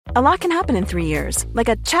A lot can happen in 3 years, like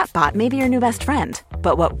a chatbot may be your new best friend.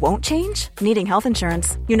 But what won't change? Needing health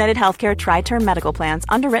insurance. United Healthcare Tri-Term Medical Plans,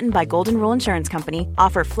 underwritten by Golden Rule Insurance Company,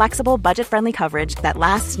 offer flexible, budget-friendly coverage that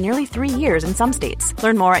lasts nearly 3 years in some states.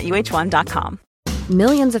 Learn more at uh1.com.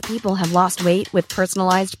 Millions of people have lost weight with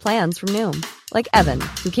personalized plans from Noom. Like Evan,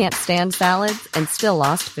 who can't stand salads and still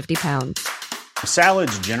lost 50 pounds.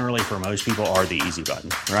 Salads generally for most people are the easy button,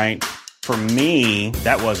 right? For me,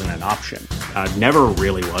 that wasn't an option. I never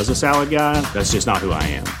really was a salad guy. That's just not who I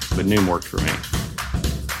am. But Noom worked for me.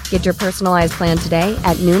 Get your personalized plan today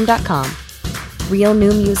at Noom.com. Real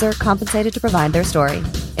Noom user compensated to provide their story.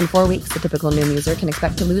 In 4 weeks, the typical Noom user can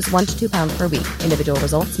expect to lose 1 to 2 pounds per week. Individual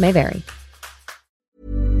results may vary.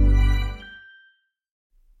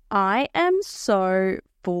 I am so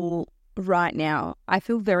full right now. I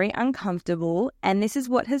feel very uncomfortable, and this is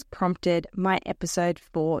what has prompted my episode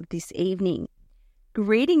for this evening.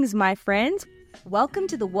 Greetings, my friends. Welcome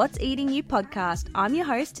to the What's Eating You podcast. I'm your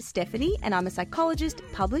host, Stephanie, and I'm a psychologist,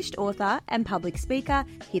 published author, and public speaker,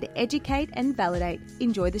 here to educate and validate.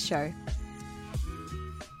 Enjoy the show.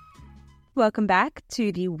 Welcome back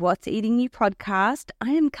to the What's Eating You podcast. I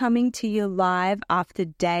am coming to you live after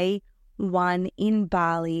day 1 in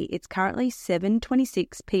Bali. It's currently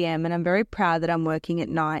 7:26 p.m. and I'm very proud that I'm working at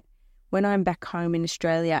night. When I'm back home in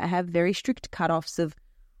Australia, I have very strict cutoffs of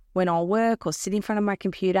when I'll work or sit in front of my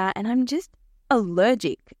computer, and I'm just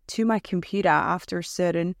allergic to my computer after a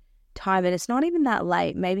certain time. And it's not even that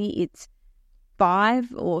late. Maybe it's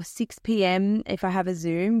 5 or 6 p.m. if I have a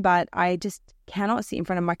Zoom, but I just cannot sit in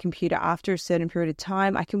front of my computer after a certain period of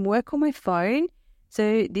time. I can work on my phone.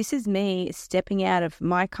 So this is me stepping out of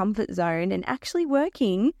my comfort zone and actually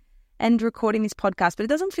working and recording this podcast. But it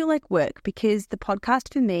doesn't feel like work because the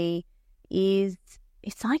podcast for me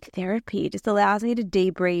it's like therapy. It just allows me to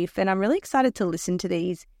debrief. And I'm really excited to listen to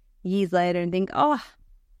these years later and think, oh,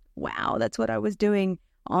 wow, that's what I was doing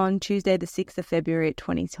on Tuesday, the 6th of February at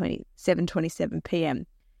 7:27 p.m.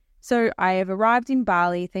 So I have arrived in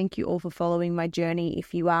Bali. Thank you all for following my journey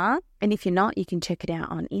if you are. And if you're not, you can check it out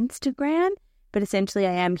on Instagram. But essentially,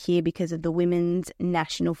 I am here because of the Women's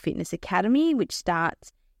National Fitness Academy, which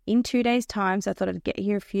starts in 2 days' time. So I thought I'd get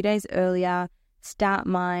here a few days earlier, start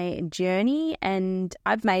my journey. And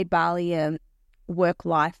I've made Bali a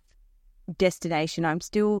work-life destination. I'm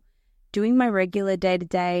still doing my regular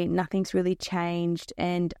day-to-day. Nothing's really changed.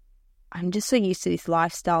 And I'm just so used to this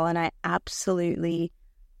lifestyle, and I absolutely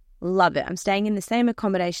love it. I'm staying in the same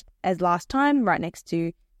accommodation as last time, right next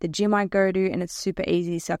to the gym I go to, and it's super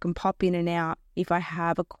easy, so I can pop in and out if I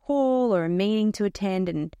have a call or a meeting to attend.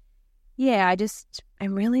 And yeah,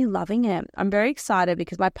 I'm really loving it. I'm very excited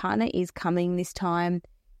because my partner is coming this time.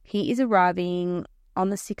 He is arriving on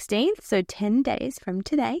the 16th, so 10 days from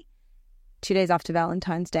today, 2 days after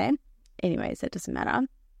Valentine's Day. Anyways, that doesn't matter.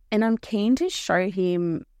 And I'm keen to show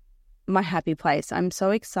him my happy place. I'm so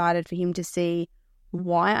excited for him to see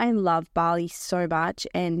why I love Bali so much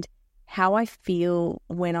and how I feel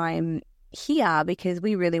when I'm here, because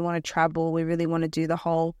we really want to travel. We really want to do the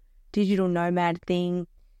whole digital nomad thing.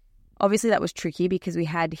 Obviously, that was tricky because we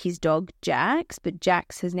had his dog, Jax, but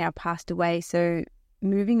Jax has now passed away. So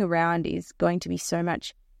moving around is going to be so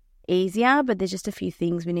much easier, but there's just a few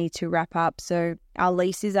things we need to wrap up. So our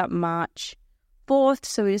lease is up March 4th,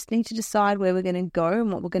 so we just need to decide where we're going to go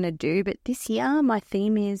and what we're going to do. But this year, my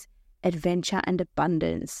theme is adventure and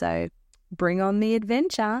abundance. So bring on the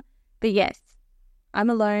adventure. But yes, I'm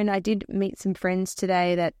alone. I did meet some friends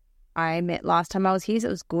today that I met last time I was here, so it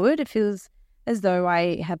was good. It feels as though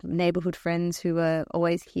I have neighborhood friends who are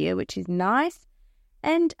always here, which is nice.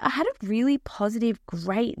 And I had a really positive,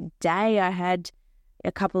 great day. I had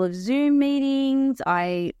a couple of Zoom meetings.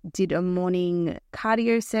 I did a morning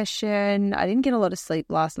cardio session. I didn't get a lot of sleep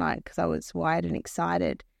last night because I was wired and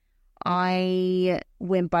excited. I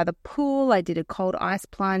went by the pool. I did a cold ice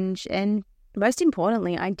plunge. And most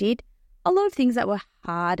importantly, I did a lot of things that were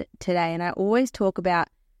hard today. And I always talk about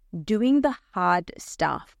doing the hard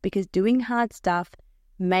stuff, because doing hard stuff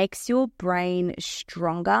makes your brain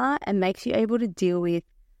stronger and makes you able to deal with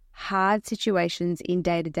hard situations in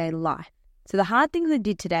day-to-day life. So the hard things I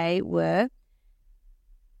did today were,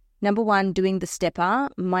 number one, doing the stepper.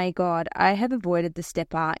 My God, I have avoided the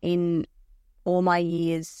stepper in all my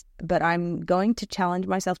years, but I'm going to challenge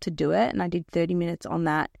myself to do it. And I did 30 minutes on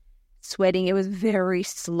that. Sweating, it was very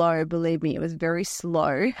slow, believe me, it was very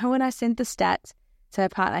slow. And when I sent the stats to my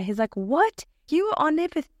partner, he's like, what? You were on there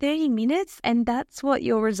for 30 minutes and that's what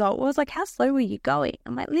your result was? Like, how slow were you going?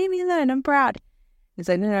 I'm like, leave me alone, I'm proud. He's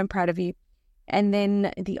like, no, I'm proud of you. And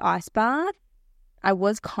then the ice bath, I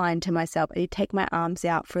was kind to myself. I did take my arms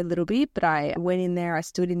out for a little bit, but I went in there, I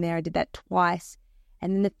stood in there, I did that twice.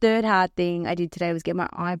 And then the third hard thing I did today was get my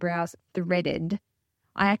eyebrows threaded.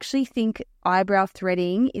 I actually think eyebrow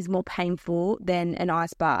threading is more painful than an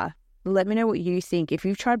ice bar. Let me know what you think. If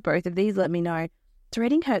you've tried both of these, let me know.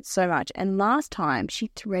 Threading hurts so much. And last time she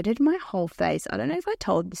threaded my whole face. I don't know if I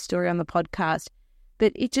told this story on the podcast,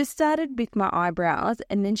 but it just started with my eyebrows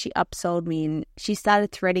and then she upsold me and she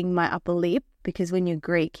started threading my upper lip because when you're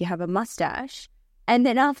Greek, you have a mustache. And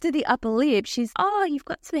then after the upper lip, she's, oh, you've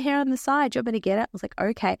got some hair on the side. Do you want me to get it? I was like,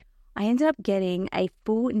 okay. I ended up getting a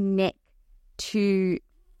full neck to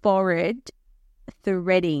forehead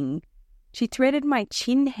threading. She threaded my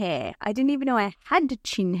chin hair. I didn't even know I had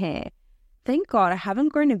chin hair. Thank God I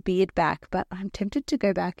haven't grown a beard back, but I'm tempted to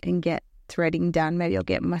go back and get threading done. Maybe I'll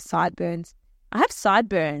get my sideburns. I have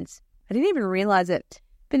sideburns. I didn't even realize it.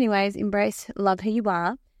 But anyways, embrace, love who you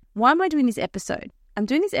are. Why am I doing this episode? I'm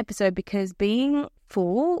doing this episode because being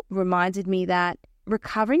full reminded me that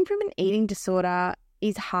recovering from an eating disorder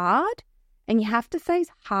is hard and you have to face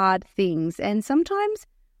hard things. And sometimes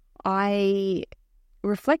I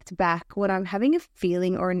reflect back when I'm having a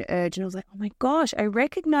feeling or an urge and I was like, oh my gosh, I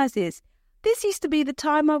recognize this. This used to be the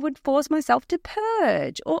time I would force myself to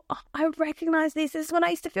purge. Or oh, I recognize this. This is when I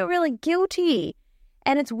used to feel really guilty.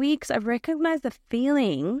 And it's weird because I recognize the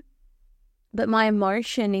feeling, but my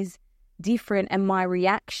emotion is different and my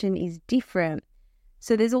reaction is different.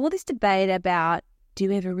 So there's all this debate about, do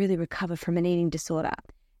you ever really recover from an eating disorder?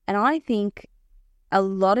 And I think a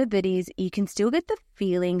lot of it is you can still get the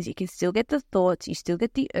feelings, you can still get the thoughts, you still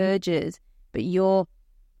get the urges, but your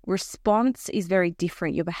response is very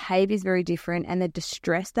different. Your behavior is very different and the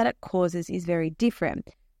distress that it causes is very different.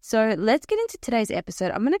 So let's get into today's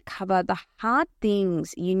episode. I'm going to cover the hard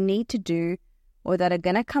things you need to do or that are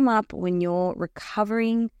going to come up when you're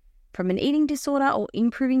recovering from an eating disorder or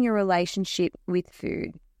improving your relationship with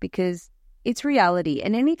food, because it's reality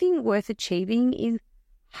and anything worth achieving is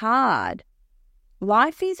hard.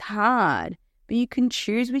 Life is hard, but you can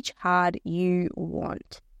choose which hard you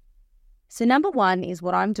want. So number one is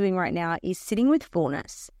what I'm doing right now is sitting with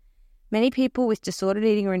fullness. Many people with disordered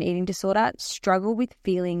eating or an eating disorder struggle with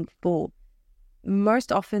feeling full.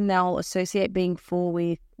 Most often they'll associate being full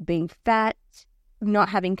with being fat, not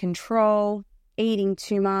having control, eating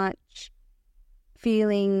too much,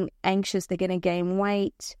 feeling anxious they're going to gain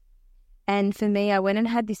weight. And for me, I went and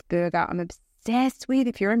had this burger I'm obsessed with.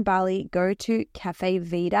 If you're in Bali, go to Cafe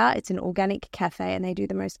Vita. It's an organic cafe and they do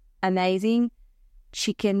the most amazing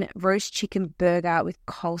roast chicken burger with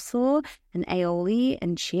coleslaw and aioli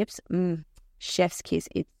and chips. Chef's kiss.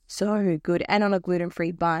 It's so good. And on a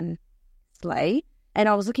gluten-free bun. Slay. And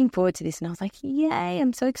I was looking forward to this and I was like, yay,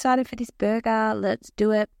 I'm so excited for this burger. Let's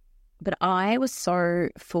do it. But I was so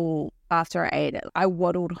full after I ate it. I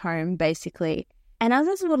waddled home basically. And as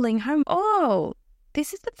I was waddling home, oh,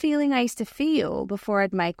 this is the feeling I used to feel before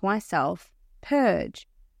I'd make myself purge.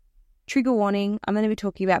 Trigger warning, I'm going to be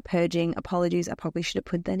talking about purging. Apologies, I probably should have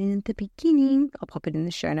put that in at the beginning. I'll pop it in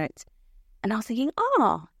the show notes. And I was thinking,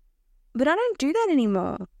 oh, but I don't do that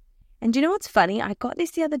anymore. And do you know what's funny? I got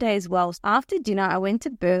this the other day as well. After dinner, I went to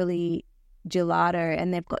Burley Gelato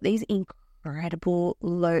and they've got these incredible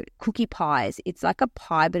cookie pies. It's like a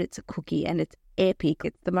pie, but it's a cookie and it's epic.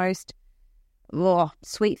 It's the most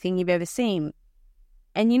sweet thing you've ever seen.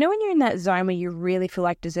 And you know when you're in that zone where you really feel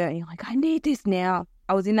like dessert and you're like, I need this now.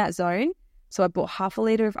 I was in that zone. So I bought half a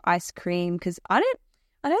litre of ice cream because I don't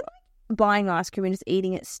like buying ice cream and just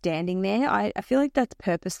eating it standing there. I feel like that's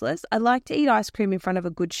purposeless. I like to eat ice cream in front of a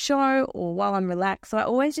good show or while I'm relaxed. So I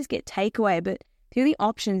always just get takeaway, but the only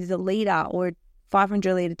options is a litre or a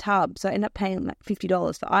 500 litre tub. So I end up paying like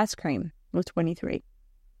 $50 for ice cream or $23.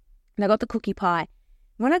 And I got the cookie pie.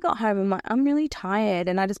 When I got home, I'm like, I'm really tired.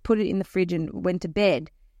 And I just put it in the fridge and went to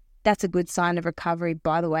bed. That's a good sign of recovery,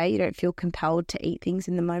 by the way. You don't feel compelled to eat things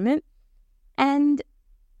in the moment. And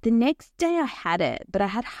the next day I had it, but I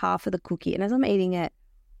had half of the cookie. And as I'm eating it,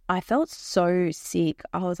 I felt so sick.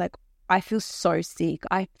 I was like, I feel so sick.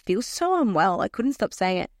 I feel so unwell. I couldn't stop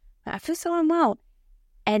saying it. I feel so unwell.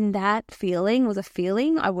 And that feeling was a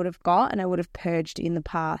feeling I would have got and I would have purged in the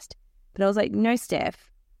past. But I was like, no,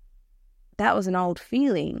 Steph, that was an old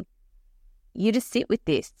feeling. You just sit with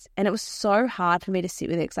this. And it was so hard for me to sit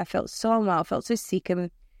with it because I felt so unwell. I felt so sick.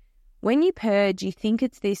 And when you purge, you think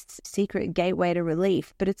it's this secret gateway to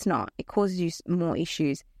relief, but it's not. It causes you more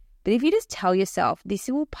issues. But if you just tell yourself, this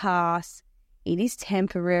will pass, it is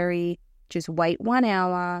temporary, just wait 1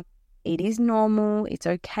 hour, it is normal, it's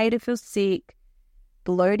okay to feel sick,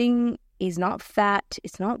 bloating is not fat,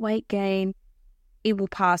 it's not weight gain, it will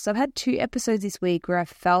pass. So I've had 2 episodes this week where I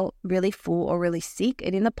felt really full or really sick,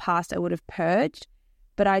 and in the past I would have purged,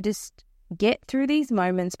 but I just get through these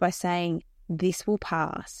moments by saying, this will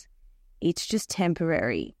pass. It's just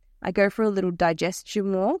temporary. I go for a little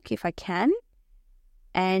digestion walk if I can.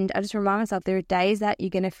 And I just remind myself there are days that you're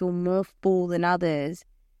going to feel more full than others.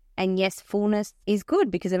 And yes, fullness is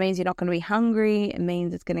good because it means you're not going to be hungry. It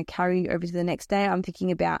means it's going to carry you over to the next day. I'm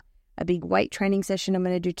thinking about a big weight training session I'm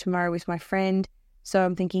going to do tomorrow with my friend. So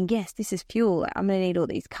I'm thinking, yes, this is fuel. I'm going to need all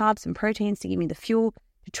these carbs and proteins to give me the fuel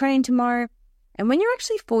to train tomorrow. And when you're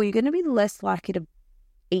actually full, you're going to be less likely to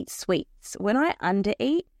eat sweets. When I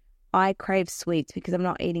undereat, I crave sweets because I'm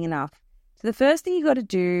not eating enough. So the first thing you got to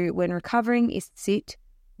do when recovering is sit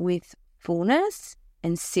with fullness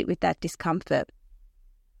and sit with that discomfort.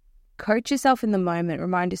 Coach yourself in the moment.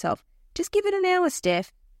 Remind yourself, just give it an hour,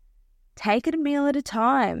 Steph. Take it a meal at a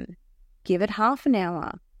time. Give it half an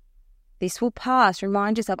hour. This will pass.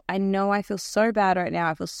 Remind yourself, I know I feel so bad right now.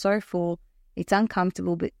 I feel so full. It's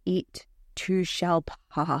uncomfortable, but it too shall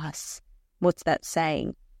pass. What's that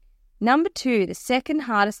saying? Number 2, the second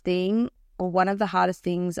hardest thing, or one of the hardest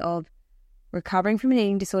things of recovering from an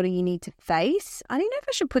eating disorder you need to face. I don't know if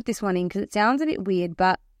I should put this one in because it sounds a bit weird,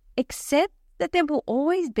 but accept that there will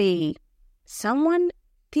always be someone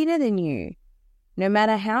thinner than you, no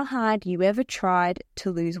matter how hard you ever tried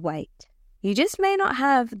to lose weight. You just may not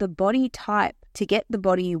have the body type to get the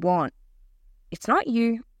body you want. It's not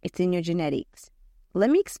you, it's in your genetics. Let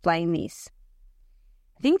me explain this.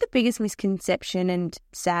 I think the biggest misconception and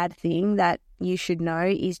sad thing that you should know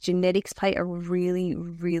is genetics play a really,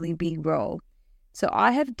 really big role. So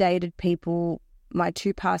I have dated people, my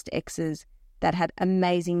 2 past exes, that had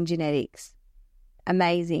amazing genetics.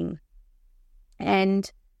 Amazing.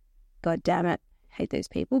 And God damn it, hate those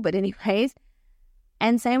people. But anyways,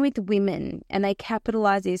 and same with women. And they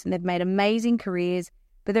capitalize this and they've made amazing careers.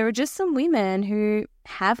 But there are just some women who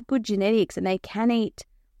have good genetics and they can eat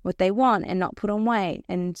what they want and not put on weight.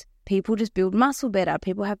 And people just build muscle better.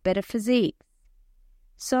 People have better physique.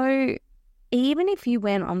 So even if you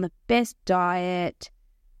went on the best diet,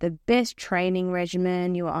 the best training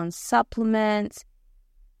regimen, you were on supplements,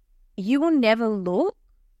 you will never look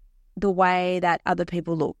the way that other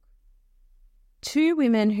people look. 2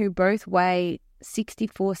 women who both weigh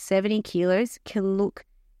 64, 70 kilos can look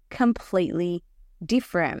completely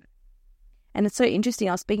different. And it's so interesting.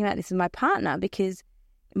 I was speaking about this with my partner because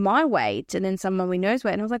my weight and then someone we know's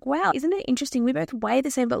weight, and I was like, wow, isn't it interesting? We both weigh the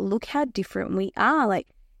same, but look how different we are. Like,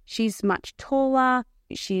 she's much taller,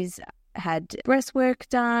 she's had breast work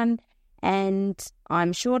done, and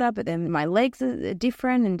I'm shorter, but then my legs are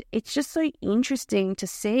different. And it's just so interesting to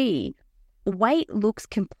see weight looks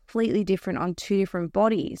completely different on 2 different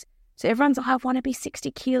bodies. So everyone's like, I want to be 60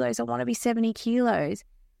 kilos, I want to be 70 kilos.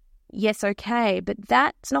 Yes, okay, but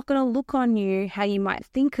that's not going to look on you how you might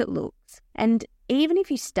think it looks. And even if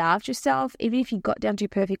you starved yourself, even if you got down to your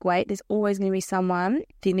perfect weight, there's always going to be someone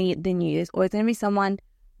thinner than you. There's always going to be someone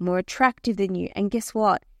more attractive than you. And guess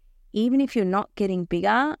what? Even if you're not getting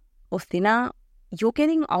bigger or thinner, you're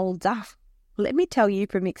getting older. Let me tell you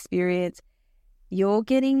from experience, you're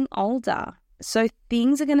getting older. So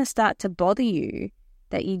things are going to start to bother you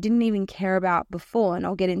that you didn't even care about before. And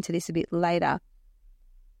I'll get into this a bit later.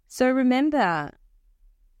 So remember,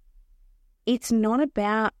 it's not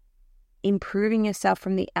about improving yourself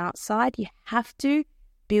from the outside. You have to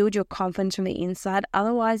build your confidence from the inside.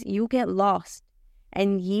 Otherwise, you'll get lost.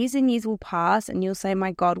 And years will pass and you'll say,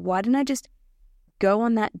 my God, why didn't I just go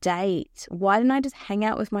on that date? Why didn't I just hang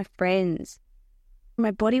out with my friends?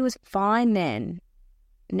 My body was fine then.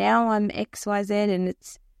 Now I'm XYZ and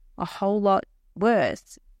it's a whole lot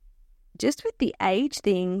worse. Just with the age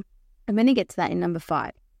thing, I'm going to get to that in number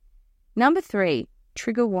 5. Number 3,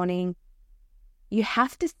 trigger warning. You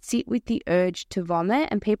have to sit with the urge to vomit,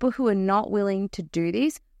 and people who are not willing to do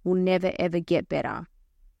this will never, ever get better.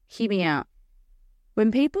 Hear me out.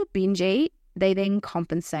 When people binge eat, they then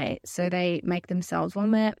compensate. So they make themselves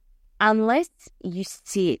vomit. Unless you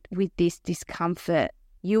sit with this discomfort,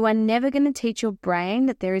 you are never going to teach your brain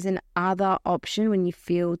that there is an other option when you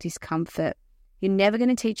feel discomfort. You're never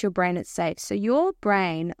going to teach your brain it's safe. So your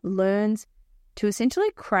brain learns to essentially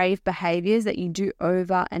crave behaviors that you do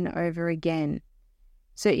over and over again.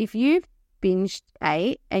 So if you've binged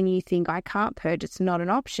ate and you think, I can't purge, it's not an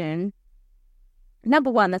option, number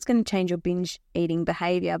 1, that's going to change your binge eating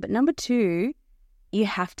behavior. But number 2, you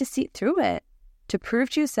have to sit through it to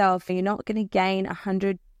prove to yourself you're not going to gain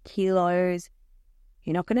 100 kilos,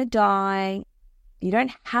 you're not going to die, you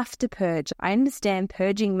don't have to purge. I understand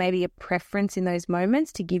purging may be a preference in those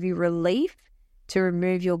moments to give you relief, to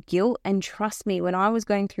remove your guilt. And trust me, when I was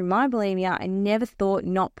going through my bulimia, I never thought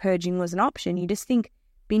not purging was an option. You just think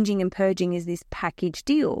binging and purging is this package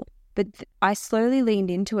deal. But I slowly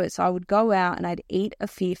leaned into it. So I would go out and I'd eat a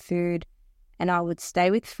fear food and I would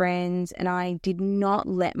stay with friends, and I did not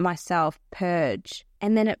let myself purge.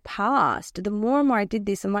 And then it passed. The more and more I did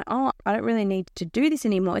this, I'm like, oh, I don't really need to do this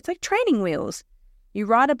anymore. It's like training wheels. You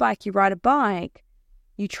ride a bike.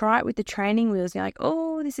 You try it with the training wheels. You're like,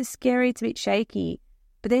 oh, this is scary. It's a bit shaky.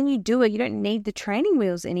 But then you do it. You don't need the training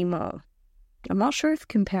wheels anymore. I'm not sure if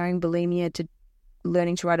comparing bulimia to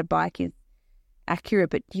learning to ride a bike is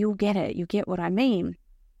accurate, but you'll get it. You get what I mean.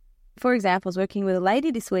 For example, I was working with a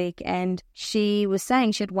lady this week, and she was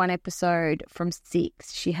saying she had one episode from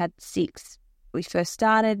 6. She had 6. We first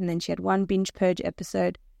started, and then she had one binge purge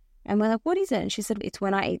episode. And we're like, what is it? And she said, it's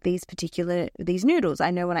when I eat these noodles.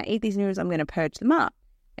 I know when I eat these noodles, I'm going to purge them up.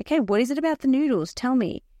 Okay, what is it about the noodles? Tell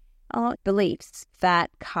me. Oh, beliefs, fat,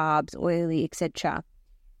 carbs, oily, etc.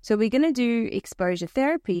 So we're going to do exposure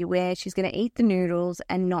therapy where she's going to eat the noodles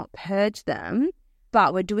and not purge them,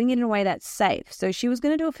 but we're doing it in a way that's safe. So she was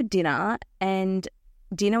going to do it for dinner, and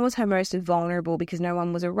dinner was her most vulnerable because no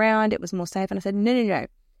one was around. It was more safe. And I said, no.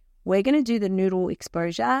 We're going to do the noodle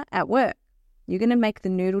exposure at work. You're going to make the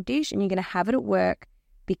noodle dish and you're going to have it at work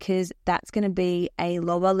because that's going to be a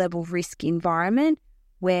lower level risk environment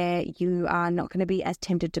where you are not going to be as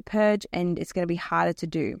tempted to purge and it's going to be harder to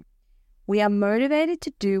do. We are motivated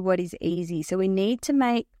to do what is easy. So we need to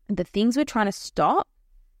make the things we're trying to stop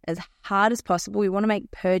as hard as possible. We want to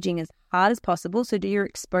make purging as hard as possible. So do your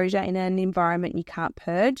exposure in an environment you can't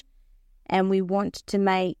purge. And we want to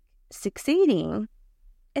make succeeding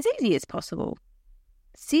as easy as possible.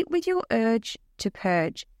 Sit with your urge to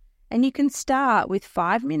purge. And you can start with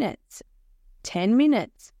 5 minutes, 10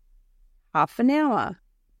 minutes, half an hour,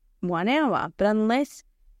 1 hour. But unless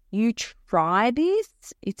you try this,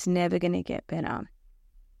 it's never going to get better.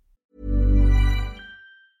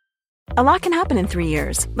 A lot can happen in 3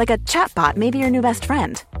 years, like a chatbot may be your new best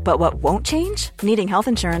friend. But what won't change? Needing health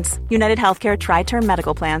insurance. United Healthcare Tri-Term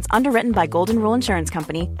Medical Plans, underwritten by Golden Rule Insurance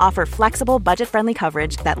Company, offer flexible, budget-friendly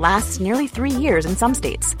coverage that lasts nearly 3 years in some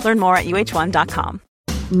states. Learn more at uh1.com.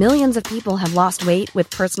 Millions of people have lost weight with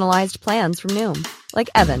personalized plans from Noom. Like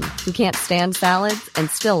Evan, who can't stand salads and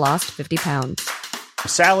still lost 50 pounds.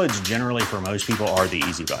 Salads generally for most people are the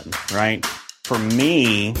easy button, right? For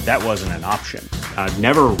me, that wasn't an option. I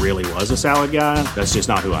never really was a salad guy. That's just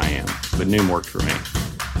not who I am. But Noom worked for me.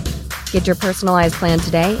 Get your personalized plan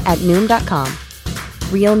today at Noom.com.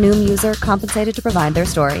 Real Noom user compensated to provide their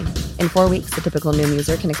story. In 4 weeks, the typical Noom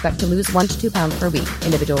user can expect to lose 1 to 2 pounds per week.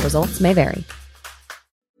 Individual results may vary.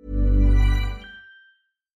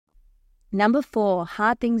 Number 4,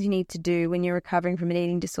 hard things you need to do when you're recovering from an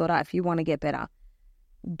eating disorder if you want to get better.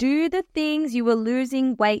 Do the things you were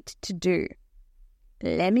losing weight to do.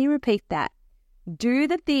 Let me repeat that. Do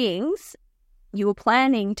the things you were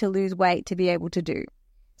planning to lose weight to be able to do.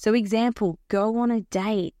 So example, go on a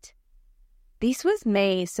date. This was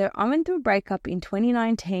me. So I went through a breakup in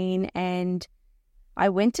 2019 and I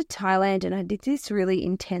went to Thailand and I did this really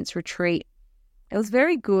intense retreat. It was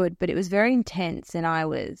very good, but it was very intense and I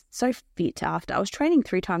was so fit after. I was training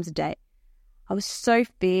 3 times a day. I was so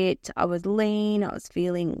fit. I was lean. I was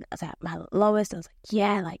at my lowest. I was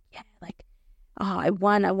I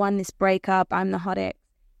won this breakup. I'm the hot ex.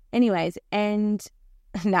 Anyways, and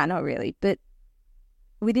no, not really. But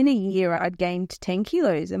within a year, I'd gained 10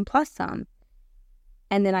 kilos and plus some.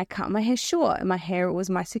 And then I cut my hair short and my hair was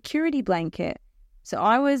my security blanket. So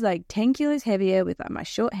I was like 10 kilos heavier with my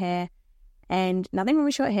short hair. And nothing wrong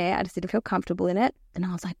with short hair. I just didn't feel comfortable in it. And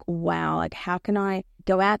I was like, wow, how can I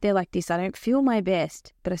go out there like this? I don't feel my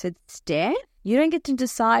best. But I said, Steph, you don't get to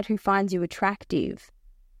decide who finds you attractive.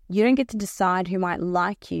 You don't get to decide who might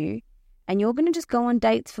like you. And you're going to just go on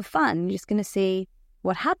dates for fun. You're just going to see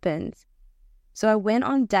what happens. So I went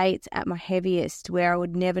on dates at my heaviest where I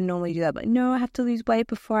would never normally do that. But no, I have to lose weight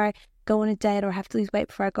before I go on a date, or I have to lose weight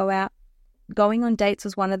before I go out. Going on dates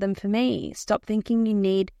was one of them for me. Stop thinking you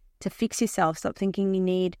need to fix yourself. Stop thinking you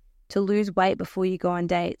need to lose weight before you go on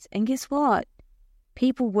dates. And guess what?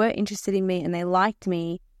 People were interested in me and they liked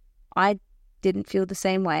me. I didn't feel the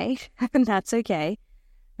same way, and that's okay.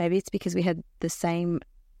 Maybe it's because we had the same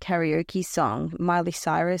karaoke song, Miley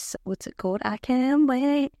Cyrus. What's it called? I can't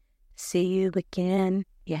wait to see you again.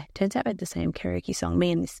 Yeah, turns out we had the same karaoke song.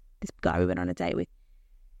 Me and this guy we went on a date with.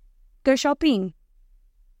 Go shopping.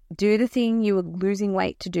 Do the thing you were losing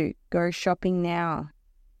weight to do. Go shopping now.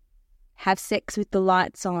 Have sex with the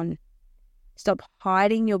lights on. Stop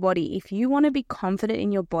hiding your body. If you want to be confident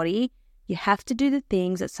in your body, you have to do the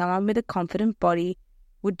things that someone with a confident body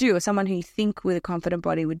would do, or someone who you think with a confident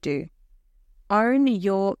body would do. Own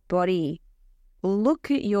your body.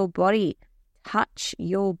 Look at your body. Touch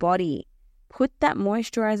your body. Put that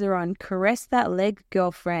moisturizer on. Caress that leg,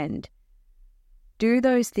 girlfriend. do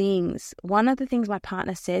those things. One of the things my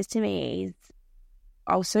partner says to me is,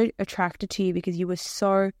 I was so attracted to you because you were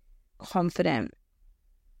so confident.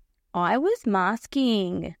 I was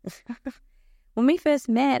masking. When we first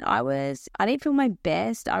met, I didn't feel my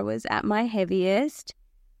best. I was at my heaviest,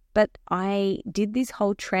 but I did this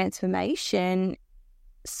whole transformation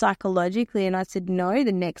psychologically, and I said, no,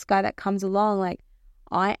 the next guy that comes along, like,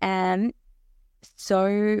 I am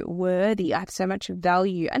so worthy. I have so much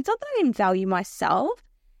value. And it's not that I didn't value myself.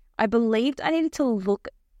 I believed I needed to look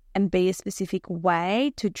and be a specific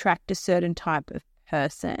way to attract a certain type of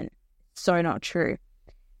person. So not true.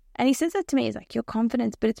 And he says that to me, he's like, your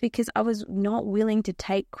confidence, but it's because I was not willing to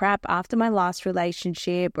take crap after my last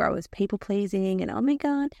relationship where I was people pleasing and, oh my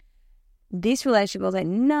God, this relationship, I was like,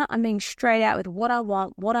 nah, I'm being straight out with what I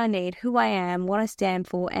want, what I need, who I am, what I stand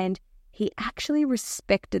for. And he actually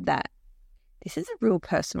respected that. This is a real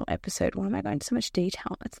personal episode. Why am I going into so much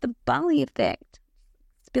detail? It's the Bali effect.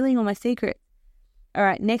 Spilling all my secrets. All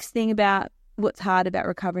right, next thing about what's hard about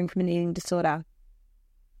recovering from an eating disorder.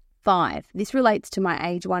 5, this relates to my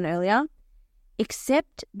age 1 earlier.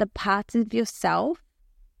 Accept the parts of yourself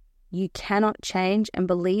you cannot change, and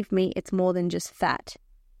believe me, it's more than just fat.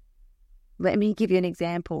 Let me give you an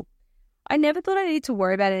example. I never thought I needed to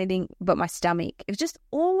worry about anything but my stomach. It was just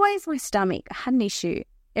always my stomach. I had an issue.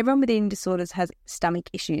 Everyone with eating disorders has stomach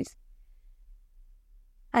issues.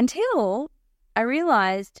 Until I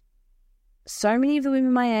realized so many of the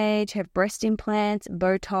women my age have breast implants,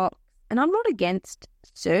 Botox, and I'm not against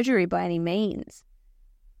surgery by any means.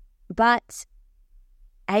 But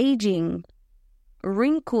aging,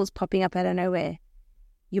 wrinkles popping up out of nowhere,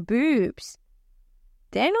 your boobs,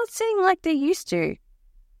 they're not sitting like they used to.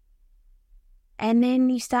 And then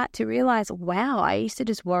you start to realize, wow, I used to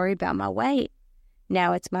just worry about my weight.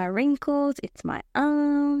 Now it's my wrinkles, it's my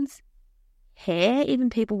arms, hair. Even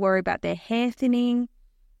people worry about their hair thinning,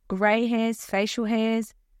 grey hairs, facial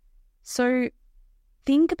hairs. So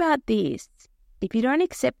think about this. If you don't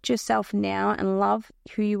accept yourself now and love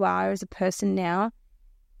who you are as a person now,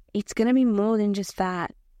 it's going to be more than just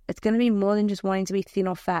fat. It's going to be more than just wanting to be thin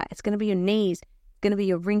or fat. It's going to be your knees. It's going to be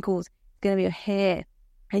your wrinkles. It's going to be your hair.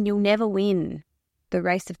 And you'll never win the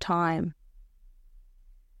race of time.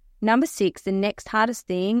 Number 6, the next hardest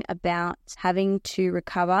thing about having to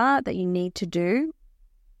recover that you need to do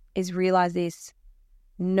is realize this.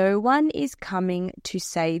 No one is coming to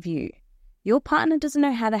save you. Your partner doesn't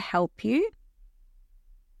know how to help you.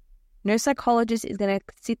 No psychologist is going to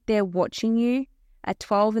sit there watching you at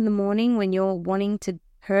 12 in the morning when you're wanting to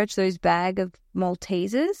purge those bag of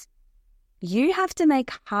Maltesers. You have to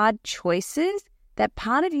make hard choices that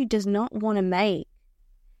part of you does not want to make.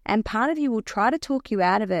 And part of you will try to talk you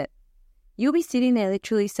out of it. You'll be sitting there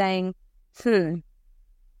literally saying, I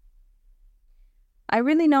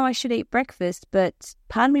really know I should eat breakfast, but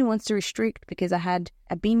part of me wants to restrict because I had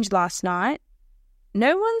a binge last night.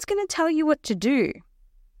 No one's going to tell you what to do.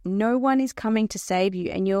 No one is coming to save you,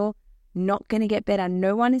 and you're not going to get better.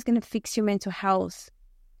 No one is going to fix your mental health.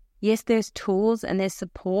 Yes, there's tools and there's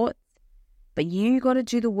support, but you got to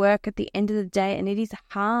do the work at the end of the day, and it is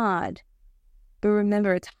hard. But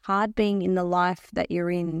remember, it's hard being in the life that you're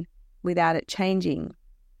in without it changing.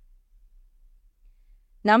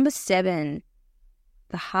 Number 7,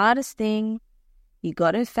 the hardest thing you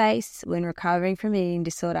got to face when recovering from an eating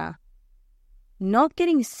disorder. Not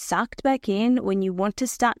getting sucked back in when you want to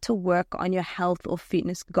start to work on your health or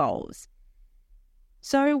fitness goals.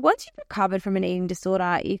 So once you've recovered from an eating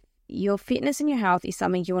disorder, if your fitness and your health is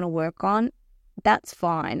something you want to work on, that's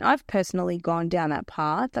fine. I've personally gone down that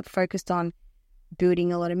path. I've focused on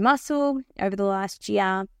building a lot of muscle over the last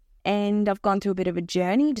year, and I've gone through a bit of a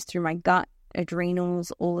journey just through my gut,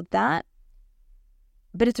 adrenals, all of that.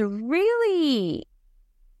 But it's really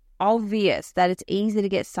obvious that it's easy to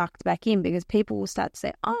get sucked back in because people will start to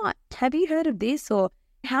say, oh, have you heard of this? Or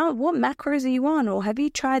what macros are you on? Or have you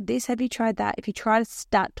tried this? Have you tried that? If you try to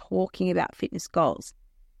start talking about fitness goals,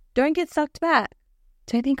 don't get sucked back.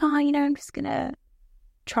 Don't think, I'm just going to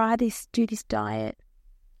try this, do this diet.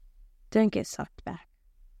 Don't get sucked back.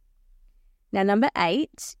 Now, number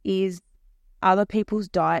 8 is other people's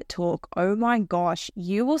diet talk. Oh my gosh,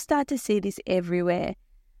 you will start to see this everywhere.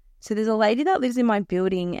 So there's a lady that lives in my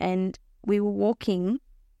building, and we were walking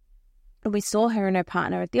and we saw her and her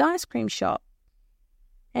partner at the ice cream shop.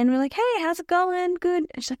 And we're like, hey, how's it going? Good.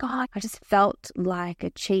 And she's like, I just felt like a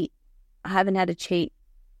cheat. I haven't had a cheat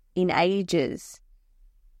in ages.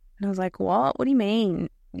 And I was like, what? What do you mean?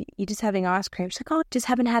 You're just having ice cream? She's like, just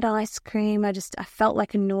haven't had ice cream. I felt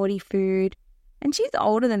like a naughty food. And she's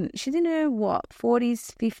older she's in her,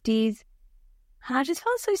 40s, 50s. And I just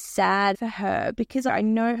felt so sad for her because I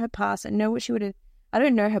know her past. I know what she would have I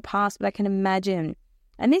don't know her past, but I can imagine.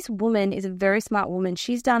 And this woman is a very smart woman.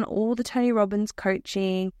 She's done all the Tony Robbins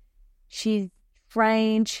coaching. She's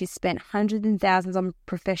trained. She's spent hundreds and thousands on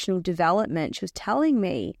professional development. She was telling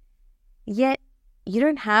me, yet you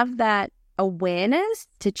don't have that awareness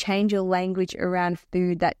to change your language around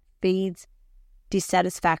food that feeds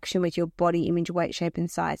dissatisfaction with your body image, weight, shape,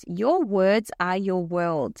 and size. Your words are your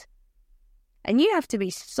world. And you have to be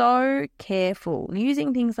so careful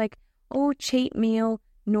using things like, oh, cheat meal,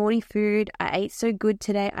 naughty food, I ate so good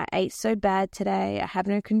today, I ate so bad today, I have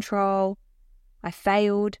no control, I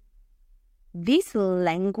failed. This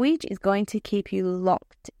language is going to keep you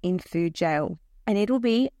locked in food jail, and it'll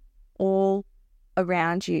be all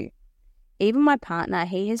around you. Even my partner,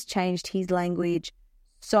 he has changed his language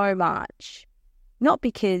so much. Not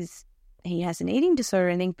because he has an eating disorder or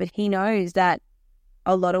anything, but he knows that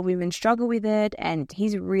a lot of women struggle with it, and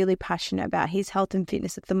he's really passionate about his health and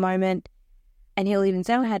fitness at the moment. And he'll even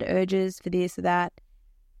say, I had urges for this or that.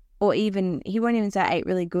 Or even, he won't even say, I ate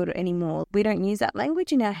really good anymore. We don't use that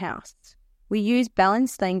language in our house. We use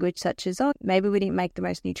balanced language such as, oh, maybe we didn't make the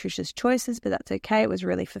most nutritious choices, but that's okay. It was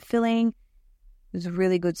really fulfilling. It was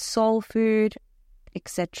really good soul food,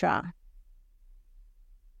 etc.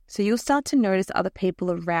 So you'll start to notice other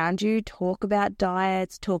people around you talk about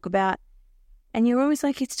diets, and you're always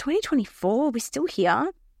like, it's 2024, we're still here.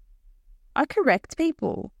 I correct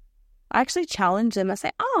people. I actually challenge them. I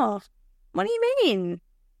say, oh, what do you mean?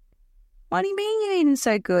 What do you mean you're eating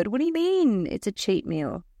so good? What do you mean it's a cheat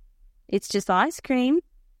meal? It's just ice cream.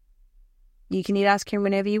 You can eat ice cream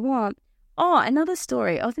whenever you want. Oh, another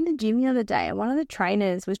story. I was in the gym the other day and one of the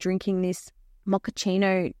trainers was drinking this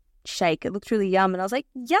mochaccino shake. It looked really yum. And I was like,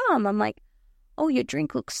 yum. I'm like, oh, your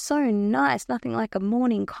drink looks so nice. Nothing like a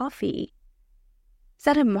morning coffee. Is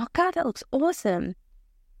that a mocha? That looks awesome.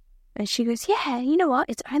 And she goes, yeah, you know what?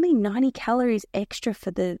 It's only 90 calories extra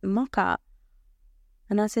for the mocha.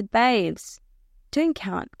 And I said, babes, don't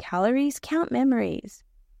count calories, count memories.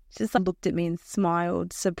 She just looked at me and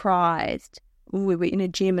smiled, surprised. Ooh, we were in a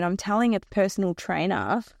gym and I'm telling a personal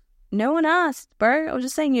trainer, no one asked, bro. I was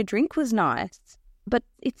just saying your drink was nice. But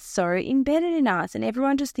it's so embedded in us and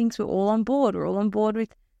everyone just thinks we're all on board. We're all on board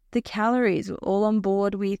with the calories. We're all on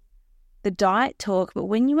board with the diet talk. But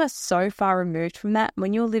when you are so far removed from that,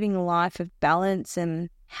 when you're living a life of balance and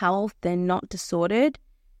health and not disordered,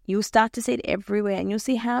 you'll start to see it everywhere and you'll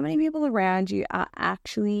see how many people around you are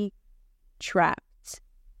actually trapped.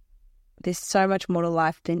 There's so much more to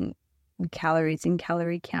life than calories and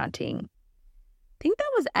calorie counting. I think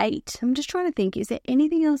that was 8. I'm just trying to think, is there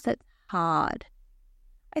anything else that's hard?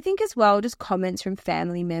 I think as well, just comments from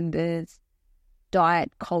family members,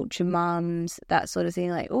 diet culture mums, that sort of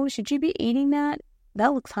thing, like, oh, should you be eating that?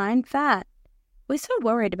 That looks high in fat. We're so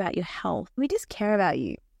worried about your health. We just care about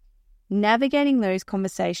you. Navigating those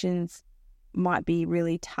conversations might be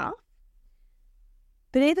really tough.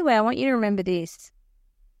 But either way, I want you to remember this.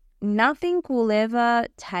 Nothing will ever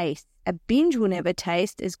taste, a binge will never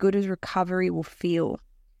taste as good as recovery will feel.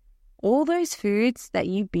 All those foods that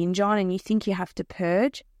you binge on and you think you have to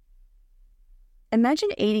purge, imagine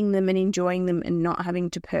eating them and enjoying them and not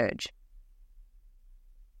having to purge.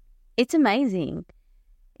 It's amazing.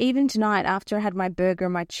 Even tonight, after I had my burger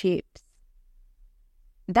and my chips,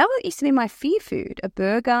 that used to be my fear food, a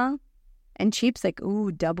burger and chips, like,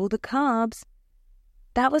 ooh, double the carbs.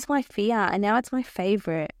 That was my fear, and now it's my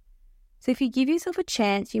favorite. So if you give yourself a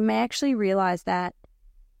chance, you may actually realize that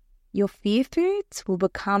your fear foods will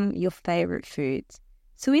become your favorite foods.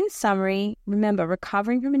 So in summary, remember,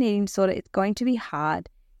 recovering from an eating disorder, it's going to be hard.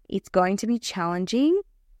 It's going to be challenging.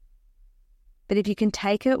 But if you can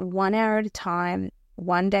take it 1 hour at a time,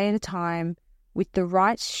 1 day at a time, with the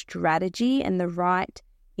right strategy and the right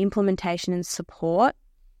implementation and support,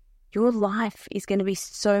 your life is going to be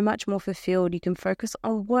so much more fulfilled. You can focus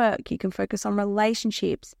on work. You can focus on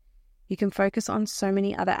relationships. You can focus on so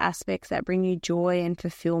many other aspects that bring you joy and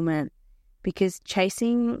fulfillment, because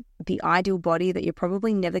chasing the ideal body that you're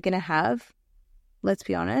probably never going to have, let's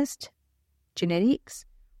be honest, genetics,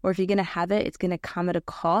 or if you're going to have it, it's going to come at a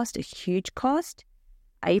cost, a huge cost.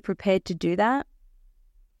 Are you prepared to do that?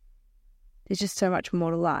 There's just so much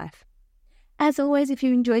more to life. As always, if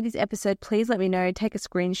you enjoyed this episode, please let me know. Take a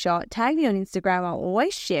screenshot, tag me on Instagram. I'll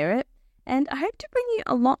always share it. And I hope to bring you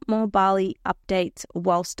a lot more Bali updates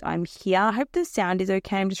whilst I'm here. I hope the sound is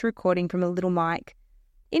okay. I'm just recording from a little mic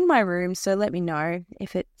in my room, so let me know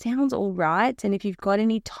if it sounds all right and if you've got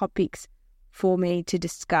any topics for me to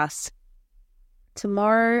discuss.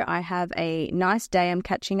 Tomorrow I have a nice day. I'm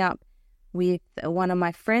catching up with one of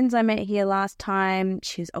my friends I met here last time.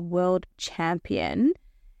 She's a world champion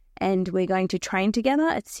and we're going to train together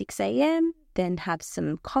at 6 a.m. then have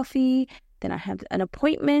some coffee, then I have an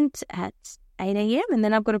appointment at 8 a.m. and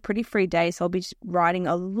then I've got a pretty free day, so I'll be just writing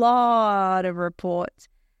a lot of reports.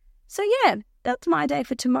 So yeah, that's my day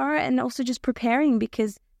for tomorrow, and also just preparing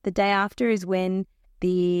because the day after is when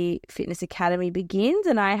the Fitness Academy begins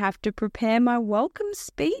and I have to prepare my welcome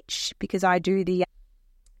speech because I do the,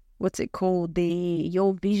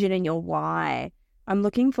 your vision and your why. I'm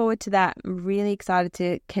looking forward to that. I'm really excited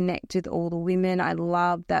to connect with all the women. I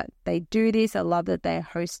love that they do this. I love that they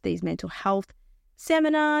host these mental health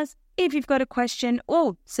seminars. If you've got a question,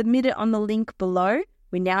 submit it on the link below.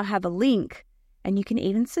 We now have a link and you can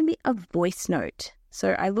even submit a voice note.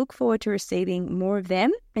 So I look forward to receiving more of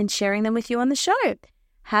them and sharing them with you on the show.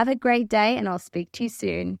 Have a great day and I'll speak to you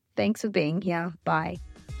soon. Thanks for being here. Bye.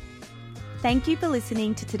 Thank you for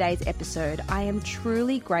listening to today's episode. I am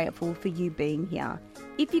truly grateful for you being here.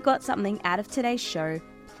 If you got something out of today's show,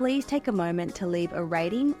 please take a moment to leave a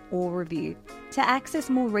rating or review. To access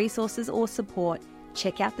more resources or support,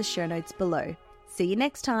 check out the show notes below. See you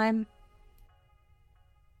next time.